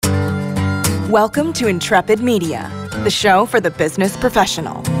Welcome to Intrepid Media, the show for the business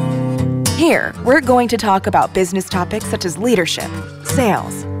professional. Here, we're going to talk about business topics such as leadership,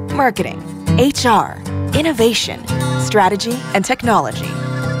 sales, marketing, HR, innovation, strategy, and technology.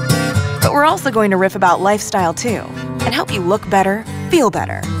 But we're also going to riff about lifestyle too, and help you look better, feel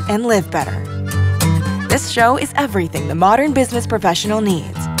better, and live better. This show is everything the modern business professional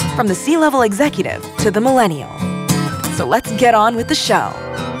needs, from the C-level executive to the millennial. So let's get on with the show.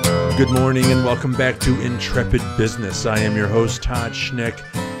 Good morning and welcome back to Intrepid Business. I am your host, Todd Schnick.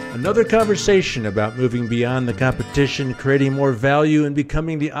 Another conversation about moving beyond the competition, creating more value, and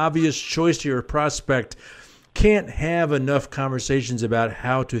becoming the obvious choice to your prospect. Can't have enough conversations about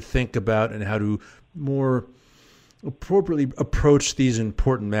how to think about and how to more appropriately approach these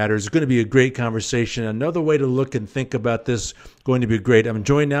important matters. It's going to be a great conversation. Another way to look and think about this going to be great. I'm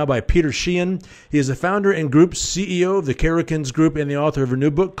joined now by Peter Sheahan. He is the founder and group CEO of the Karrikins Group and the author of a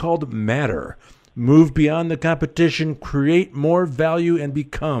new book called Matter. Move beyond the competition, create more value, and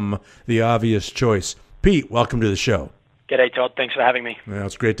become the obvious choice. Pete, welcome to the show. G'day, Todd. Thanks for having me. Well,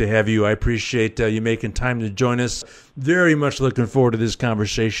 it's great to have you. I appreciate you making time to join us. Very much looking forward to this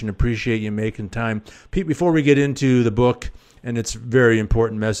conversation. Appreciate you making time. Pete, before we get into the book and its very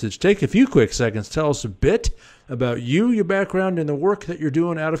important message, take a few quick seconds. Tell us a bit about you, your background, and the work that you're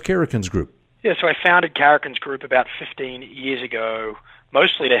doing out of Karrikins Group. Yeah, so I founded Karrikins Group about 15 years ago,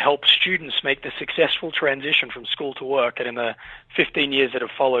 mostly to help students make the successful transition from school to work. And in the 15 years that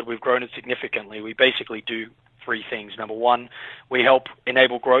have followed, we've grown it significantly. We basically do three things. Number one, we help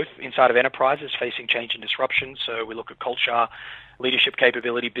enable growth inside of enterprises facing change and disruption. So we look at culture, leadership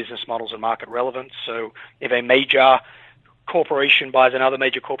capability, business models, and market relevance. So if a major corporation buys another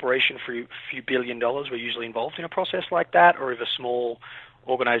major corporation for a few $1 billion, we're usually involved in a process like that. Or if a small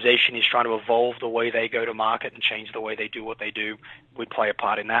organization is trying to evolve the way they go to market and change the way they do what they do, we play a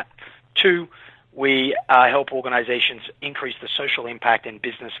part in that. Two, we help organizations increase the social impact and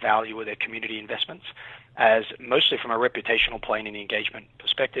business value of their community investments, as mostly from a reputational plane and engagement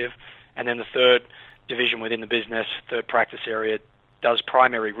perspective. And then the third division within the business, third practice area, does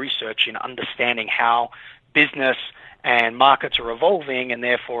primary research in understanding how business and markets are evolving and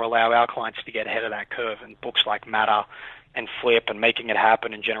therefore allow our clients to get ahead of that curve. And books like Matter and Flip and Making It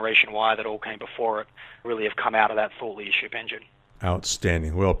Happen and Generation Y that all came before it really have come out of that thought leadership engine.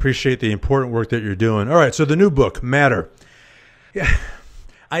 Outstanding. Well, appreciate the important work that you're doing. All right, so the new book, Matter. Yeah,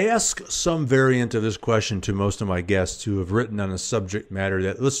 I ask some variant of this question to most of my guests who have written on a subject matter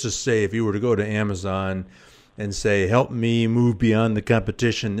that, let's just say, if you were to go to Amazon and say, help me move beyond the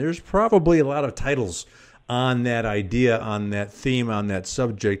competition, there's probably a lot of titles on that idea, on that theme, on that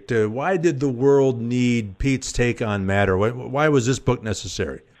subject. Why did the world need Pete's take on Matter? Why was this book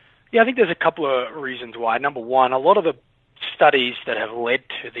necessary? Yeah, I think there's a couple of reasons why. Number one, a lot of the studies that have led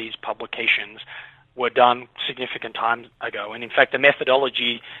to these publications were done significant time ago. And in fact, the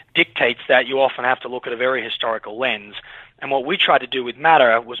methodology dictates that you often have to look at a very historical lens. And what we tried to do with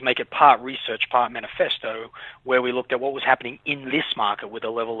Matter was make it part research, part manifesto, where we looked at what was happening in this market with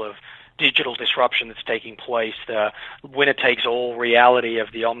the level of digital disruption that's taking place, the winner-takes-all reality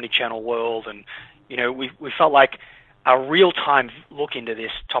of the omni-channel world. And, you know, we felt like a real-time look into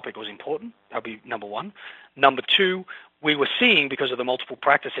this topic was important. That would be number one. Number two, we were seeing, because of the multiple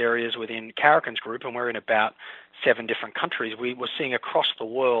practice areas within Karrikins Group, and we're in about 7 different countries, we were seeing across the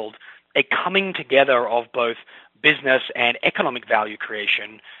world a coming together of both business and economic value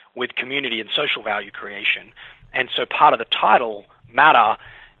creation with community and social value creation. And so part of the title, Matter,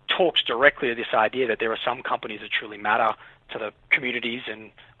 talks directly to this idea that there are some companies that truly matter to the communities,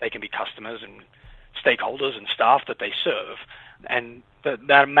 and they can be customers and stakeholders and staff that they serve, and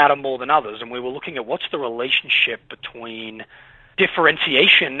that matter more than others. And we were looking at what's the relationship between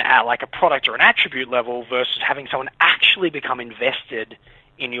differentiation at like a product or an attribute level versus having someone actually become invested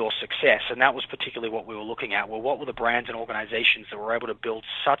in your success. And that was particularly what we were looking at. Well, what were the brands and organizations that were able to build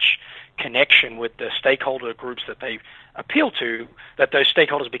such connection with the stakeholder groups that they appeal to, that those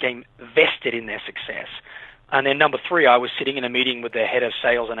stakeholders became vested in their success? And then number three, I was sitting in a meeting with the head of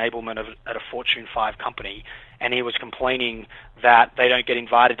sales enablement at a Fortune 5 company, and he was complaining that they don't get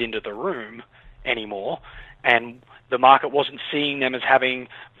invited into the room anymore, and the market wasn't seeing them as having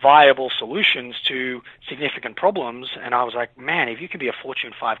viable solutions to significant problems. And I was like, man, if you can be a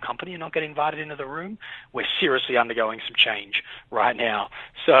Fortune 5 company and not get invited into the room, we're seriously undergoing some change right now.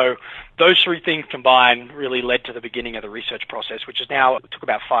 So those three things combined really led to the beginning of the research process, which is now, it took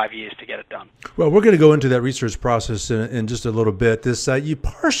about 5 years to get it done. Well, we're going to go into that research process in just a little bit. You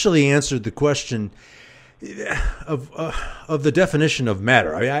partially answered the question of the definition of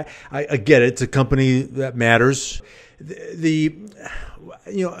matter. I get it. It's a company that matters. the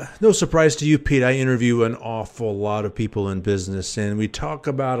no surprise to you, Pete, I interview an awful lot of people in business, and we talk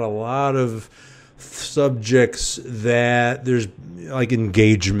about a lot of subjects that there's like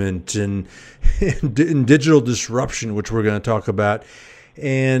engagement and digital disruption, which we're going to talk about.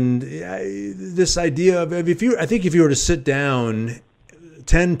 And this idea of if you were to sit down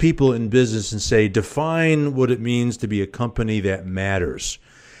 10 people in business and say, define what it means to be a company that matters,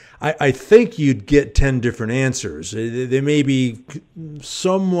 I think you'd get 10 different answers. They may be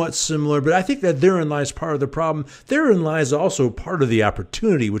somewhat similar, but I think that therein lies part of the problem. Therein lies also part of the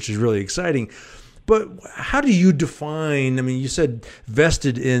opportunity, which is really exciting. But how do you define, I mean, you said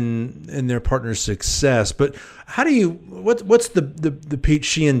vested in their partner's success, but how do you, what's the Pete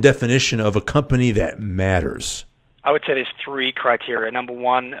Sheahan definition of a company that matters? I would say there's three criteria. Number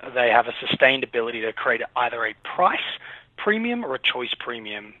one, they have a sustained ability to create either a price premium or a choice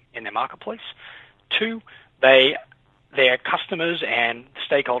premium in their marketplace. Two, their customers and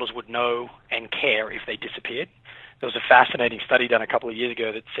stakeholders would know and care if they disappeared. There was a fascinating study done a couple of years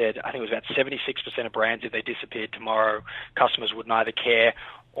ago that said, I think it was about 76% of brands, if they disappeared tomorrow, customers would neither care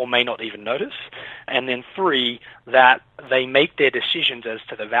or may not even notice. And then three, that they make their decisions as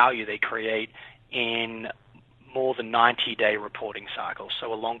to the value they create in more than 90-day reporting cycles,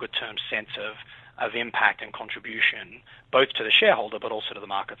 so a longer-term sense of impact and contribution, both to the shareholder but also to the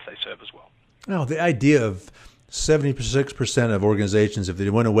markets they serve as well. Well, the idea of 76% of organizations, if they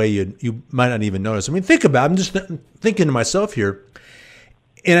went away, you might not even notice. I mean, think about it. I'm just thinking to myself here,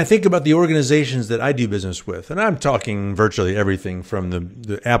 and I think about the organizations that I do business with, and I'm talking virtually everything from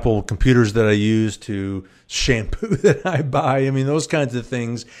the Apple computers that I use to shampoo that I buy. I mean, those kinds of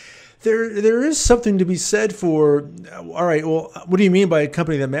things. There is something to be said for, all right, well, what do you mean by a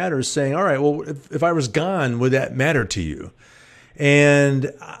company that matters? Saying, all right, well, if I was gone, would that matter to you?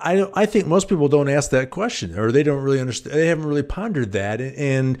 And I think most people don't ask that question, or they don't really understand. They haven't really pondered that.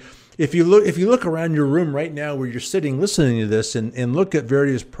 And if you look around your room right now where you're sitting listening to this and look at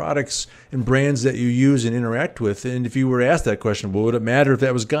various products and brands that you use and interact with, and if you were to ask that question, well, would it matter if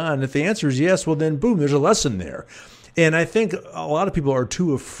that was gone? If the answer is yes, well, then boom, there's a lesson there. And I think a lot of people are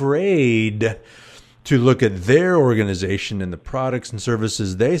too afraid to look at their organization and the products and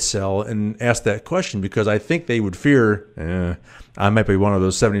services they sell and ask that question, because I think they would fear, I might be one of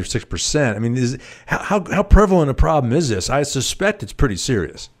those 76%. I mean, how prevalent a problem is this? I suspect it's pretty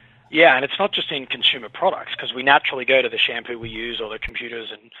serious. Yeah, and it's not just in consumer products, because we naturally go to the shampoo we use or the computers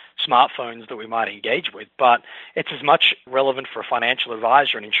and smartphones that we might engage with, but it's as much relevant for a financial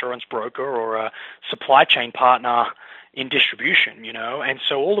advisor, an insurance broker, or a supply chain partner in distribution, and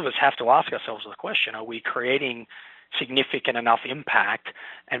so all of us have to ask ourselves the question, are we creating significant enough impact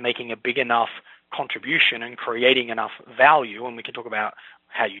and making a big enough contribution and creating enough value, and we can talk about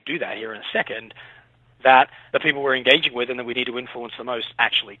how you do that here in a second, that the people we're engaging with and that we need to influence the most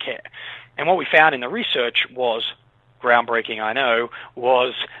actually care. And what we found in the research was, groundbreaking I know,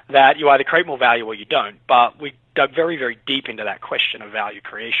 was that you either create more value or you don't. But we dug very, very deep into that question of value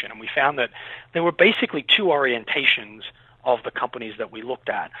creation, and we found that there were basically two orientations of the companies that we looked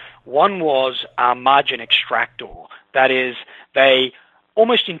at. One was margin extractor. That is, they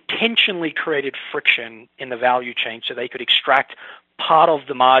almost intentionally created friction in the value chain so they could extract part of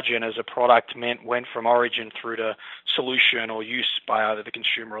the margin as a product went from origin through to solution or use by either the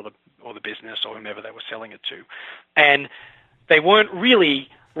consumer or the business or whomever they were selling it to. And they weren't really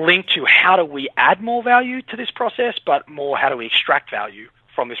linked to how do we add more value to this process, but more how do we extract value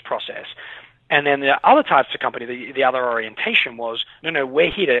from this process. And then the other types of company, the other orientation was, no, we're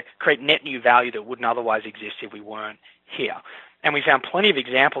here to create net new value that wouldn't otherwise exist if we weren't here. And we found plenty of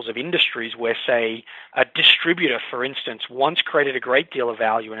examples of industries where, say, a distributor, for instance, once created a great deal of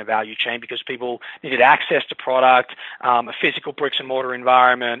value in a value chain because people needed access to product, a physical bricks and mortar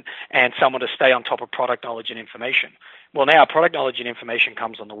environment, and someone to stay on top of product knowledge and information. Well, now product knowledge and information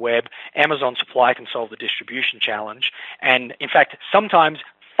comes on the web. Amazon Supply can solve the distribution challenge. And in fact, sometimes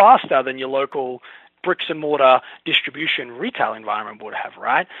faster than your local bricks and mortar distribution retail environment would have,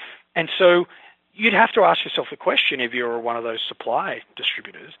 right? And so you'd have to ask yourself the question, if you're one of those supply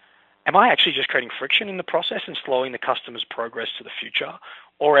distributors, am I actually just creating friction in the process and slowing the customer's progress to the future,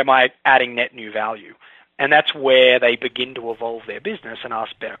 or am I adding net new value? And that's where they begin to evolve their business and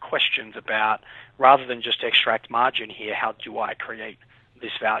ask better questions about, rather than just extract margin here, how do I create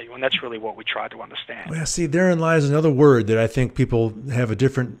this value? And that's really what we try to understand. Well, see, therein lies another word that I think people have a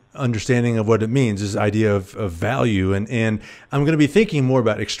different understanding of what it means, is the idea of value. And I'm going to be thinking more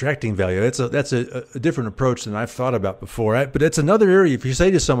about extracting value. That's a different approach than I've thought about before. But it's another area. If you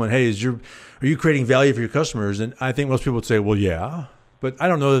say to someone, hey, are you creating value for your customers? And I think most people would say, well, yeah. But I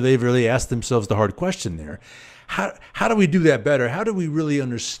don't know that they've really asked themselves the hard question there. how do we do that better? How do we really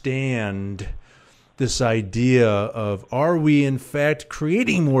understand this idea of, are we in fact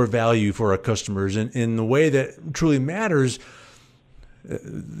creating more value for our customers in the way that truly matters?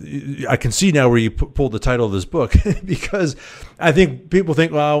 I can see now where you pulled the title of this book, because I think people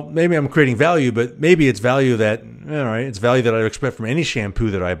think, well, maybe I'm creating value, but maybe it's value that, all right, it's value that I expect from any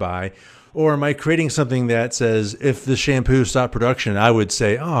shampoo that I buy. Or am I creating something that says, if the shampoo stopped production, I would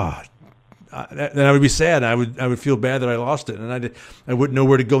say, then I would be sad. I would feel bad that I lost it, and I wouldn't know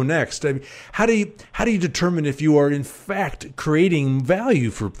where to go next. I mean, how do you determine if you are in fact creating value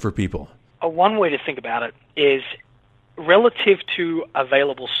for people? One way to think about it is, relative to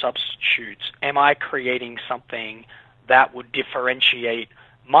available substitutes, am I creating something that would differentiate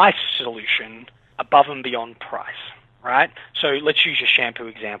my solution above and beyond price, right? So let's use your shampoo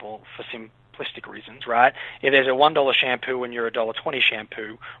example for simplistic reasons, right? If there's a $1 shampoo and you're a $1.20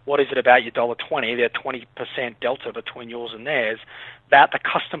 shampoo, what is it about your $1.20, there's 20% delta between yours and theirs, that the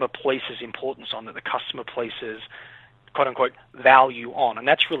customer places importance on, that the customer places quote-unquote value on? And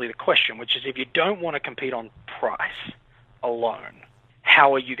that's really the question, which is, if you don't want to compete on price alone,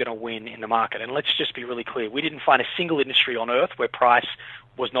 how are you going to win in the market? And let's just be really clear. We didn't find a single industry on earth where price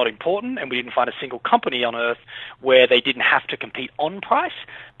was not important, and we didn't find a single company on earth where they didn't have to compete on price.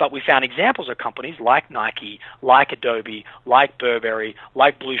 But we found examples of companies like Nike, like Adobe, like Burberry,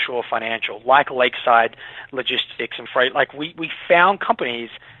 like Blue Shore Financial, like Lakeside Logistics and Freight. Like we found companies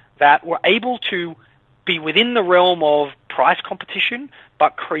that were able to be within the realm of price competition,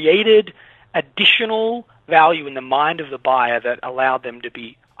 but created additional value in the mind of the buyer that allowed them to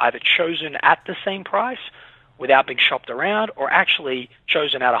be either chosen at the same price without being shopped around, or actually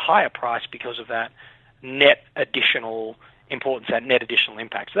chosen at a higher price because of that net additional importance, that net additional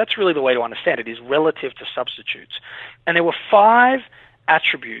impact. So that's really the way to understand it, is relative to substitutes. And there were 5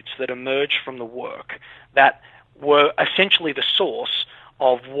 attributes that emerged from the work that were essentially the source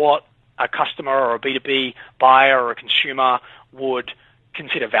of what a customer or a B2B buyer or a consumer would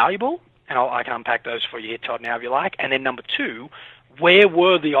consider valuable. And I can unpack those for you here, Todd, now if you like. And then number 2, where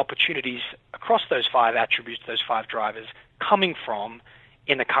were the opportunities across those 5 attributes, those 5 drivers, coming from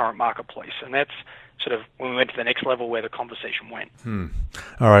in the current marketplace? And that's sort of when we went to the next level where the conversation went.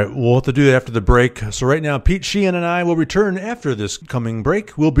 All right, we'll have to do that after the break. So right now, Pete Sheahan and I will return after this coming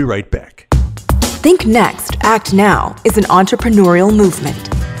break. We'll be right back. Think Next, Act Now is an entrepreneurial movement.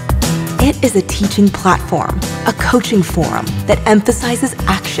 It is a teaching platform, a coaching forum that emphasizes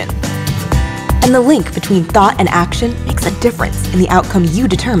action. And the link between thought and action makes a difference in the outcome you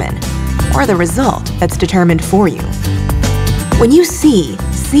determine, or the result that's determined for you. When you see,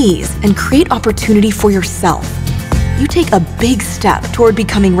 seize, and create opportunity for yourself, you take a big step toward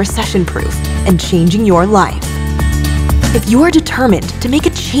becoming recession-proof and changing your life. If you are determined to make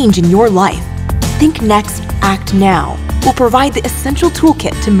a change in your life, Think Next, Act Now will provide the essential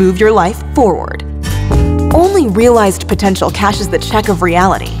toolkit to move your life forward. Only realized potential cashes the check of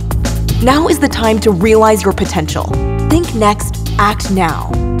reality. Now is the time to realize your potential. Think Next, Act Now,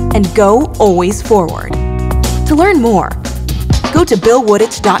 and go always forward. To learn more, go to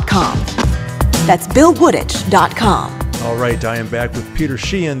billwooditch.com. That's billwooditch.com. All right, I am back with Peter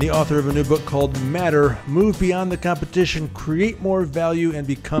Sheahan, the author of a new book called Matter, Move Beyond the Competition, Create More Value, and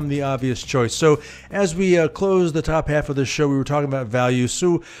Become the Obvious Choice. So as we close the top half of the show, we were talking about value.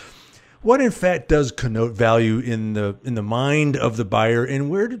 So what in fact does connote value in the mind of the buyer, and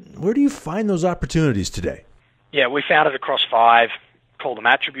where do you find those opportunities today? Yeah, we found it across 5, call them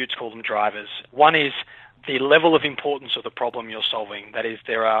attributes, call them drivers. One is the level of importance of the problem you're solving. That is,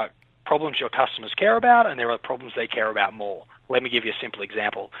 there are problems your customers care about, and there are problems they care about more. Let me give you a simple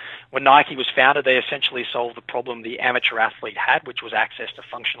example. When Nike was founded, they essentially solved the problem the amateur athlete had, which was access to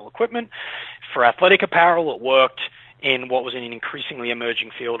functional equipment. For athletic apparel, it worked in what was an increasingly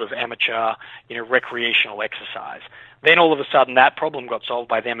emerging field of amateur, recreational exercise. Then all of a sudden that problem got solved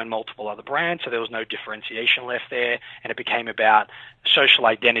by them and multiple other brands, so there was no differentiation left there, and it became about social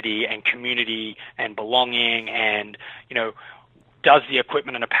identity and community and belonging and, does the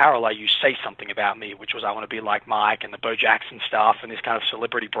equipment and apparel I use say something about me, which was I want to be like Mike and the Bo Jackson stuff and this kind of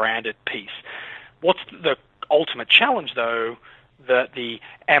celebrity branded piece. What's the ultimate challenge, though, that the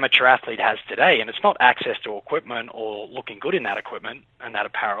amateur athlete has today? And it's not access to equipment or looking good in that equipment and that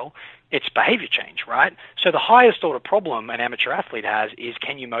apparel. It's behavior change, right? So the highest order problem an amateur athlete has is,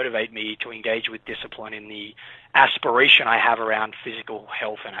 can you motivate me to engage with discipline in the aspiration I have around physical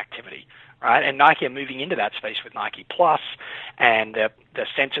health and activity, right? And Nike are moving into that space with Nike Plus and the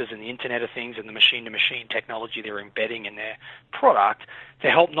sensors and the Internet of Things and the machine-to-machine technology they're embedding in their product to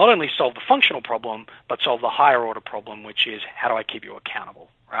help not only solve the functional problem, but solve the higher order problem, which is, how do I keep you accountable,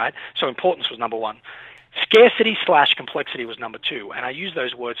 right? So importance was number 1. Scarcity / complexity was number 2, and I use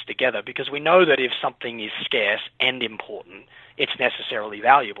those words together because we know that if something is scarce and important, it's necessarily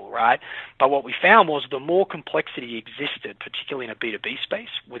valuable, right? But what we found was the more complexity existed, particularly in a B2B space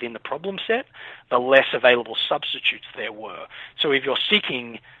within the problem set, the less available substitutes there were. So if you're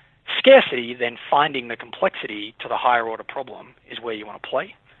seeking scarcity, then finding the complexity to the higher order problem is where you want to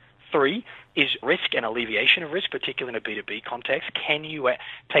play. 3 is risk and alleviation of risk, particularly in a B2B context. Can you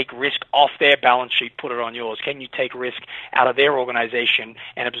take risk off their balance sheet, put it on yours? Can you take risk out of their organization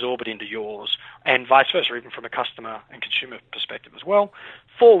and absorb it into yours? And vice versa, even from a customer and consumer perspective as well.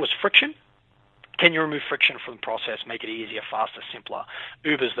 4 was friction. Can you remove friction from the process, make it easier, faster, simpler?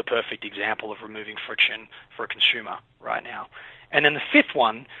 Uber's the perfect example of removing friction for a consumer right now. And then the 5th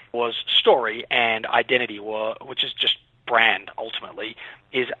one was story and identity, which is just brand, ultimately,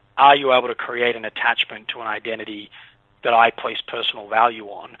 is are you able to create an attachment to an identity that I place personal value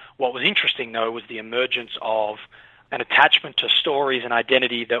on? What was interesting, though, was the emergence of an attachment to stories and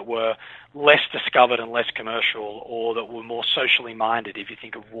identity that were less discovered and less commercial, or that were more socially minded, if you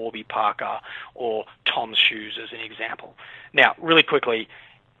think of Warby Parker or Tom's Shoes as an example. Now, really quickly,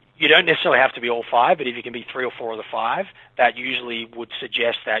 you don't necessarily have to be all 5, but if you can be 3 or 4 of the 5, that usually would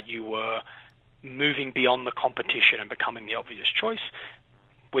suggest that you were moving beyond the competition and becoming the obvious choice,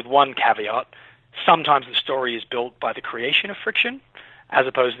 with one caveat. Sometimes the story is built by the creation of friction as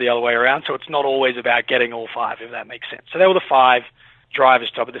opposed to the other way around, so it's not always about getting all 5, if that makes sense. So they were the 5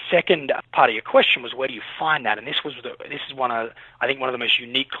 drivers to it. But the second part of your question was, where do you find that? And this is one of the most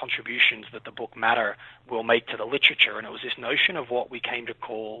unique contributions that the book Matter will make to the literature, and it was this notion of what we came to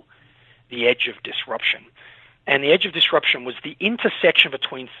call the edge of disruption. And the edge of disruption was the intersection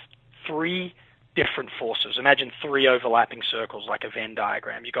between 3 different forces. Imagine 3 overlapping circles like a Venn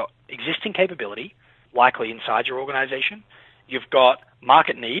diagram. You've got existing capability, likely inside your organization. You've got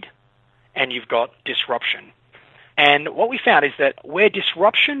market need, and you've got disruption. And what we found is that where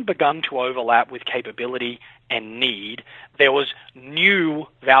disruption begun to overlap with capability and need, there was new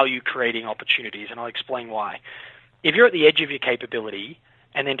value-creating opportunities, and I'll explain why. If you're at the edge of your capability,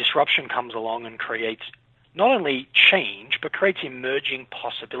 and then disruption comes along and creates not only change, but creates emerging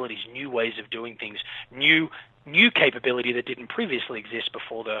possibilities, new ways of doing things, new capability that didn't previously exist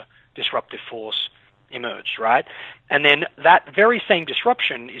before the disruptive force emerged, right? And then that very same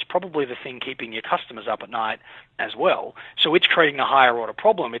disruption is probably the thing keeping your customers up at night as well. So it's creating a higher order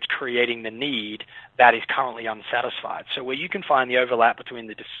problem. It's creating the need that is currently unsatisfied. So where you can find the overlap between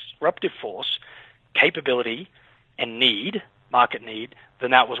the disruptive force, capability, and need, market need,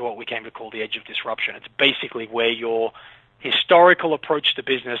 then that was what we came to call the edge of disruption. It's basically where your historical approach to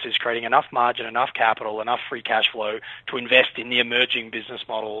business is creating enough margin, enough capital, enough free cash flow to invest in the emerging business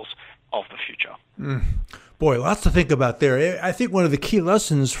models of the future. Boy, lots to think about there. I think one of the key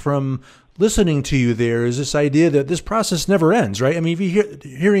lessons from listening to you there is this idea that this process never ends, right? I mean, if you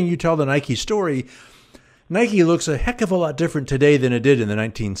hearing you tell the Nike story, Nike looks a heck of a lot different today than it did in the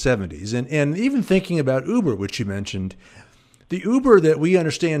 1970s. And even thinking about Uber, which you mentioned, the Uber that we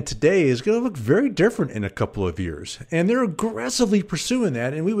understand today is going to look very different in a couple of years. And they're aggressively pursuing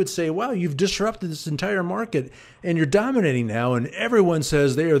that. And we would say, wow, you've disrupted this entire market and you're dominating now. And everyone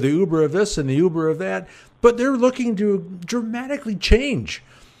says they are the Uber of this and the Uber of that. But they're looking to dramatically change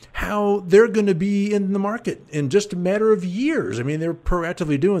how they're going to be in the market in just a matter of years. I mean, they're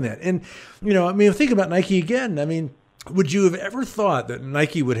proactively doing that. And, think about Nike again. I mean, would you have ever thought that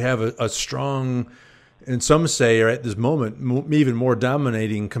Nike would have a strong, and some say are at this moment even more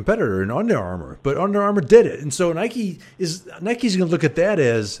dominating competitor in Under Armour, but Under Armour did it, and so Nike's going to look at that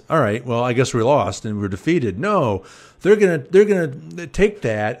as, all right, well, I guess we lost and we're defeated. No, they're going to take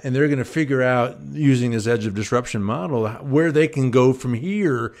that and they're going to figure out, using this edge of disruption model, where they can go from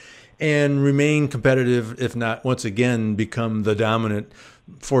here and remain competitive, if not once again become the dominant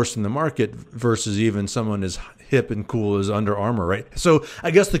force in the market versus even someone as hip and cool as Under Armour, right? So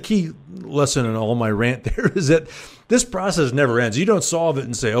I guess the key lesson in all my rant there is that this process never ends. You don't solve it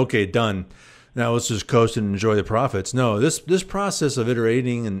and say, okay, done. Now let's just coast and enjoy the profits. No, this process of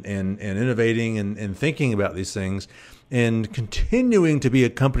iterating and innovating and thinking about these things and continuing to be a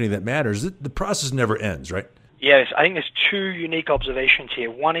company that matters, the process never ends, right? Yes, I think there's 2 unique observations here.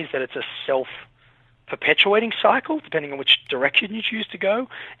 One is that it's a self-perpetuating cycle, depending on which direction you choose to go.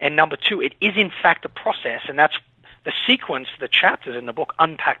 And number 2, it is in fact a process, and that's the sequence, the chapters in the book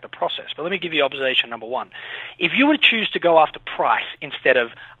unpack the process. But let me give you observation number 1. If you were to choose to go after price instead of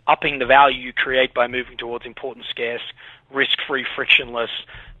upping the value you create by moving towards important, scarce, risk-free, frictionless,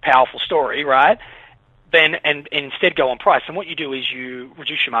 powerful story, right? then and instead go on price. And what you do is you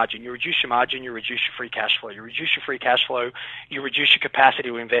reduce your margin. You reduce your margin, you reduce your free cash flow. You reduce your free cash flow, you reduce your capacity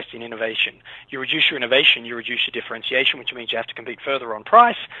to invest in innovation. You reduce your innovation, you reduce your differentiation, which means you have to compete further on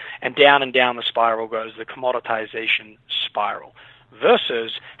price, and down the spiral goes the commoditization spiral.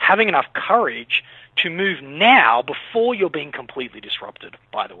 Versus having enough courage to move now before you're being completely disrupted,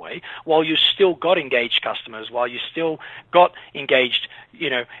 by the way, while you've still got engaged customers, while you still got engaged,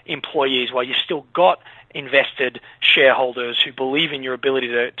 employees, while you still got invested shareholders who believe in your ability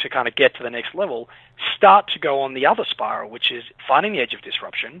to kind of get to the next level, start to go on the other spiral, which is finding the edge of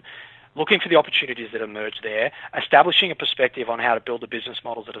disruption, looking for the opportunities that emerge there, establishing a perspective on how to build the business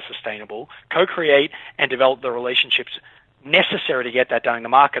models that are sustainable, co-create and develop the relationships necessary to get that done in the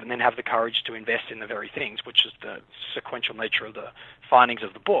market, and then have the courage to invest in the very things, which is the sequential nature of the findings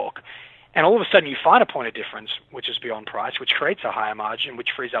of the book. And all of a sudden you find a point of difference, which is beyond price, which creates a higher margin, which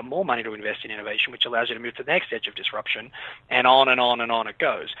frees up more money to invest in innovation, which allows you to move to the next edge of disruption, and on and on and on it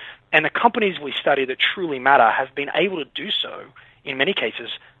goes. And the companies we study that truly matter have been able to do so, in many cases,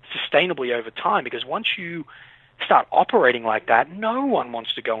 sustainably over time, because once you start operating like that, no one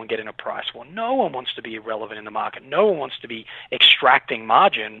wants to go and get in a price war. No one wants to be irrelevant in the market. No one wants to be extracting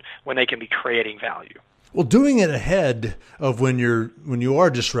margin when they can be creating value. Well, doing it ahead of when you are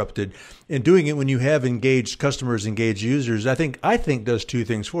disrupted, and doing it when you have engaged customers, engaged users, I think does two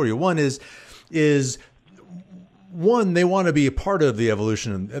things for you. One is they want to be a part of the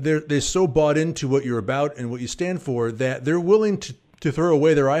evolution. They're so bought into what you're about and what you stand for that they're willing to throw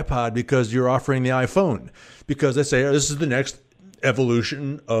away their iPod because you're offering the iPhone, because they say, this is the next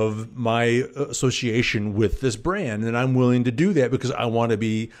evolution of my association with this brand, and I'm willing to do that because I want to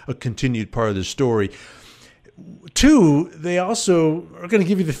be a continued part of the story. Two, they also are going to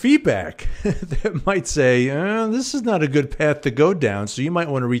give you the feedback that might say, this is not a good path to go down, so you might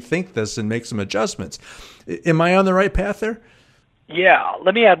want to rethink this and make some adjustments. Am I on the right path there? Yeah.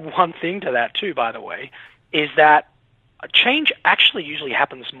 Let me add one thing to that too, by the way, is that change actually usually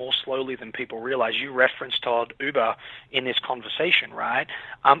happens more slowly than people realize. You referenced, Todd, Uber in this conversation, right?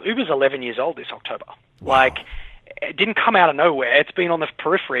 Uber's 11 years old this October. Wow. It didn't come out of nowhere. It's been on the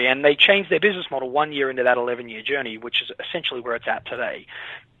periphery, and they changed their business model 1 year into that 11-year journey, which is essentially where it's at today.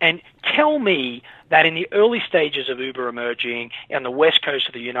 And tell me that in the early stages of Uber emerging on the west coast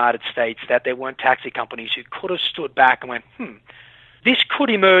of the United States that there weren't taxi companies who could have stood back and went, this could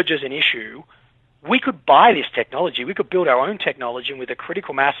emerge as an issue. We could buy this technology. We could build our own technology, and with the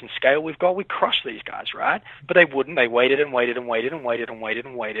critical mass and scale we've got, we crush these guys, right? But they wouldn't. They waited and waited and waited and waited and waited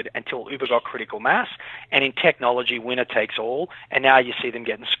and waited until Uber got critical mass. And in technology, winner takes all. And now you see them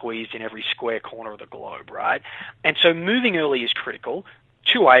getting squeezed in every square corner of the globe, right? And so moving early is critical.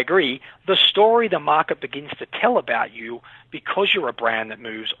 Two, I agree. The story the market begins to tell about you because you're a brand that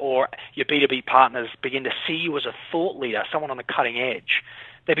moves, or your B2B partners begin to see you as a thought leader, someone on the cutting edge.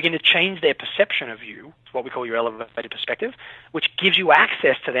 They begin to change their perception of you, what we call your elevated perspective, which gives you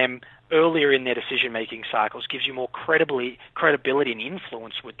access to them earlier in their decision-making cycles, gives you more credibility and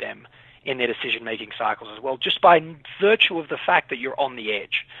influence with them in their decision-making cycles as well, just by virtue of the fact that you're on the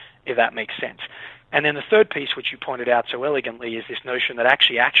edge, if that makes sense. And then the third piece, which you pointed out so elegantly, is this notion that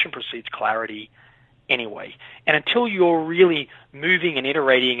actually action precedes clarity anyway. And until you're really moving and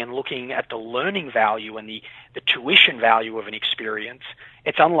iterating and looking at the learning value and the tuition value of an experience,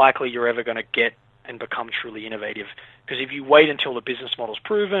 it's unlikely you're ever going to get and become truly innovative. Because if you wait until the business model's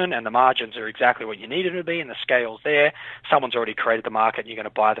proven and the margins are exactly what you need them to be and the scale's there, someone's already created the market and you're going to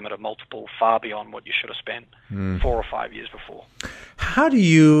buy them at a multiple far beyond what you should have spent 4 or 5 years before. How do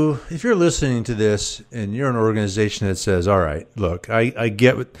you, if you're listening to this and you're an organization that says, all right, look, I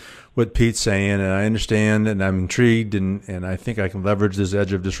get what Pete's saying, and I understand, and I'm intrigued, and I think I can leverage this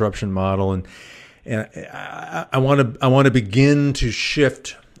edge of disruption model, and I want to begin to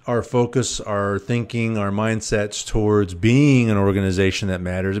shift our focus, our thinking, our mindsets towards being an organization that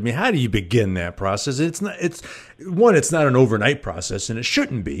matters. I mean, how do you begin that process? It's not an overnight process, and it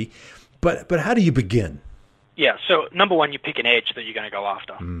shouldn't be, but how do you begin? Yeah, so number one, you pick an edge that you're going to go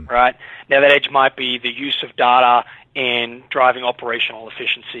after, right? Now, that edge might be the use of data in driving operational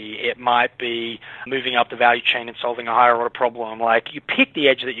efficiency. It might be moving up the value chain and solving a higher order problem. Like, you pick the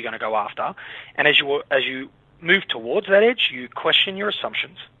edge that you're going to go after, and as you move towards that edge, you question your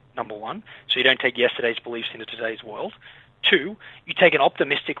assumptions, number one, so you don't take yesterday's beliefs into today's world. Two, you take an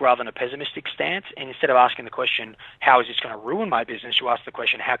optimistic rather than a pessimistic stance, and instead of asking the question, how is this going to ruin my business, you ask the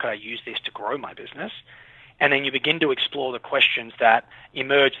question, how can I use this to grow my business? And then you begin to explore the questions that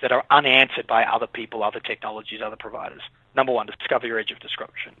emerge that are unanswered by other people, other technologies, other providers. Number one, discover your edge of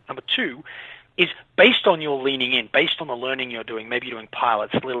disruption. Number two is based on your leaning in, based on the learning you're doing, maybe you're doing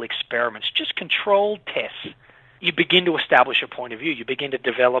pilots, little experiments, just controlled tests. You begin to establish a point of view. You begin to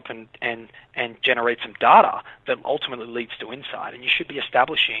develop and generate some data that ultimately leads to insight, and you should be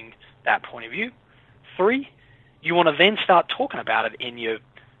establishing that point of view. 3, you want to then start talking about it in your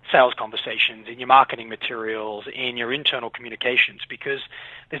sales conversations, in your marketing materials, in your internal communications, because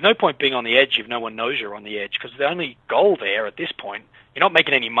there's no point being on the edge if no one knows you're on the edge, because the only goal there at this point, you're not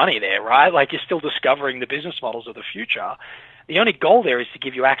making any money there, right? Like, you're still discovering the business models of the future. The only goal there is to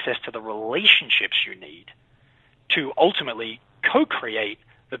give you access to the relationships you need to ultimately co-create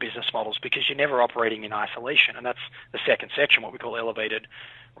the business models, because you're never operating in isolation. And that's the second section, what we call elevated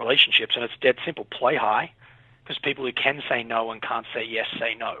relationships. And it's dead simple. Play high, because people who can say no and can't say yes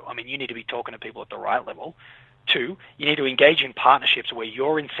say no. I mean, you need to be talking to people at the right level. 2, you need to engage in partnerships where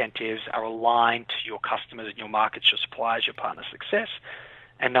your incentives are aligned to your customers and your markets, your suppliers, your partner success.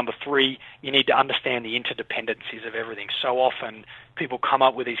 And number 3, you need to understand the interdependencies of everything. So often people come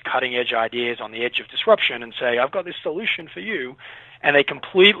up with these cutting-edge ideas on the edge of disruption and say, I've got this solution for you, and they're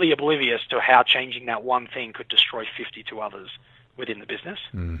completely oblivious to how changing that one thing could destroy 52 others within the business.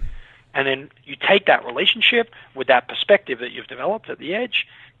 And then you take that relationship with that perspective that you've developed at the edge,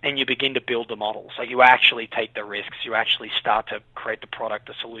 and you begin to build the model. So you actually take the risks. You actually start to create the product,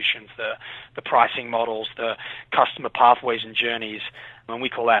 the solutions, the pricing models, the customer pathways and journeys. And we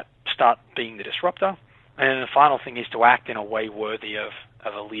call that start being the disruptor. And then the final thing is to act in a way worthy of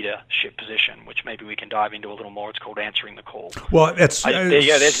a leadership position, which maybe we can dive into a little more. It's called answering the call. Well, that's there you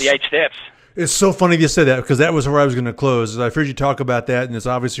go. There's the 8 steps. It's so funny you said that, because that was where I was going to close. I've heard you talk about that, and it's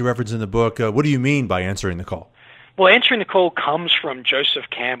obviously referenced in the book. What do you mean by answering the call? Well, answering the call comes from Joseph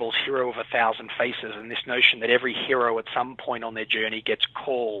Campbell's Hero of 1,000 Faces, and this notion that every hero at some point on their journey gets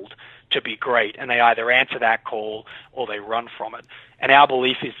called to be great, and they either answer that call or they run from it. And our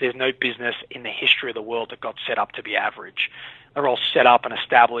belief is there's no business in the history of the world that got set up to be average. They're all set up and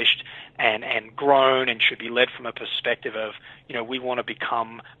established and grown and should be led from a perspective of, we want to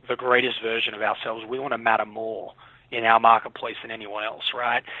become the greatest version of ourselves. We want to matter more in our marketplace than anyone else,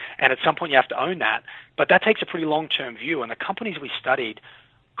 right? And at some point you have to own that. But that takes a pretty long-term view. And the companies we studied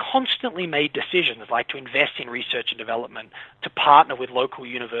constantly made decisions like to invest in research and development, to partner with local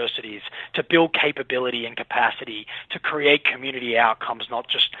universities, to build capability and capacity, to create community outcomes, not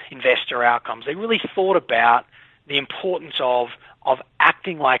just investor outcomes. They really thought about the importance of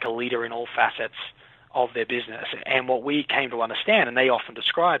acting like a leader in all facets of their business. And what we came to understand, and they often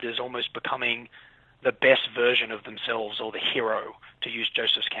described, as almost becoming the best version of themselves, or the hero, to use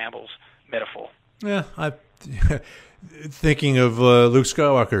Joseph Campbell's metaphor. Yeah, thinking of Luke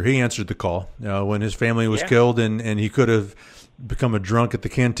Skywalker, he answered the call when his family was killed, and he could have become a drunk at the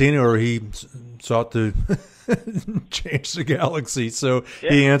cantina, or he sought to change the galaxy. So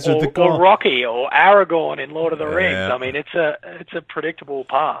he answered the call. Or Rocky, or Aragorn in Lord of the Rings. I mean, it's a predictable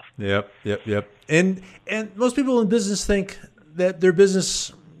path. Yep. And most people in business think that their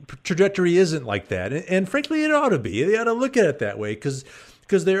business trajectory isn't like that, and frankly, it ought to be. They ought to look at it that way, because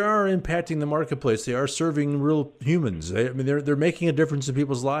they are impacting the marketplace. They are serving real humans. They're making a difference in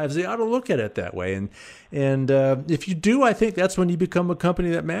people's lives. They ought to look at it that way. And if you do, I think that's when you become a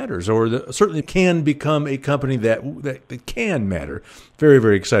company that matters, or certainly can become a company that can matter. Very,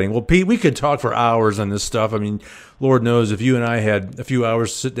 very exciting. Well, Pete, we could talk for hours on this stuff. I mean, Lord knows, if you and I had a few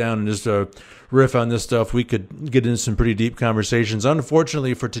hours to sit down and just riff on this stuff, we could get into some pretty deep conversations.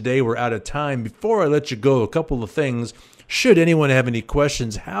 Unfortunately for today, we're out of time. Before I let you go, a couple of things. Should anyone have any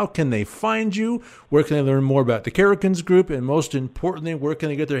questions, how can they find you? Where can they learn more about the Karrikins Group? And most importantly, where can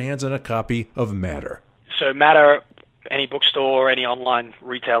they get their hands on a copy of Matter? So Matter, any bookstore, any online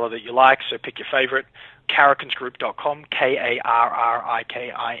retailer that you like, so pick your favorite. Karrikinsgroup.com,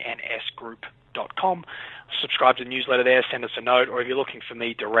 Karrikins group.com. Subscribe to the newsletter there, send us a note, or if you're looking for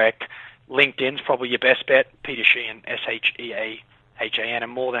me direct, LinkedIn's probably your best bet. Peter Sheahan, Sheahan. I'm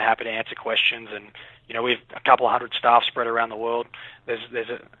more than happy to answer questions, and we have a couple of hundred staff spread around the world. If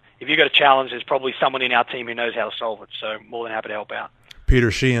you've got a challenge, there's probably someone in our team who knows how to solve it. So more than happy to help out. Peter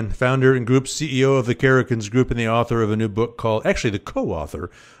Sheahan, founder and group CEO of the Karrikins Group, and the author of a new book the co-author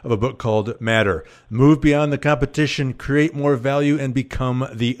of a book called Matter. Move beyond the competition, create more value, and become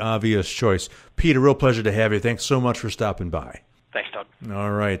the obvious choice. Pete, a real pleasure to have you. Thanks so much for stopping by. Thanks, Todd.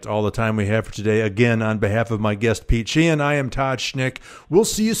 All right. All the time we have for today. Again, on behalf of my guest, Pete Sheahan, I am Todd Schnick. We'll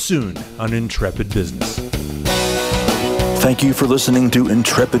see you soon on Intrepid Business. Thank you for listening to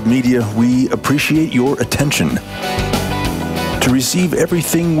Intrepid Media. We appreciate your attention. To receive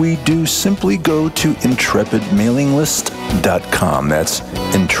everything we do, simply go to intrepidmailinglist.com. That's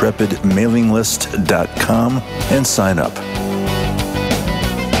intrepidmailinglist.com and sign up.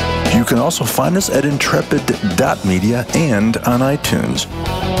 You can also find us at intrepid.media and on iTunes.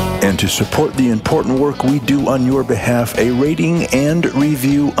 And to support the important work we do on your behalf, a rating and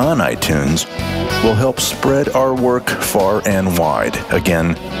review on iTunes will help spread our work far and wide. Again,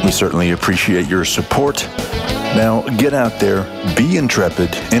 we certainly appreciate your support. Now, get out there, be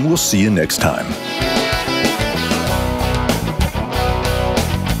intrepid, and we'll see you next time.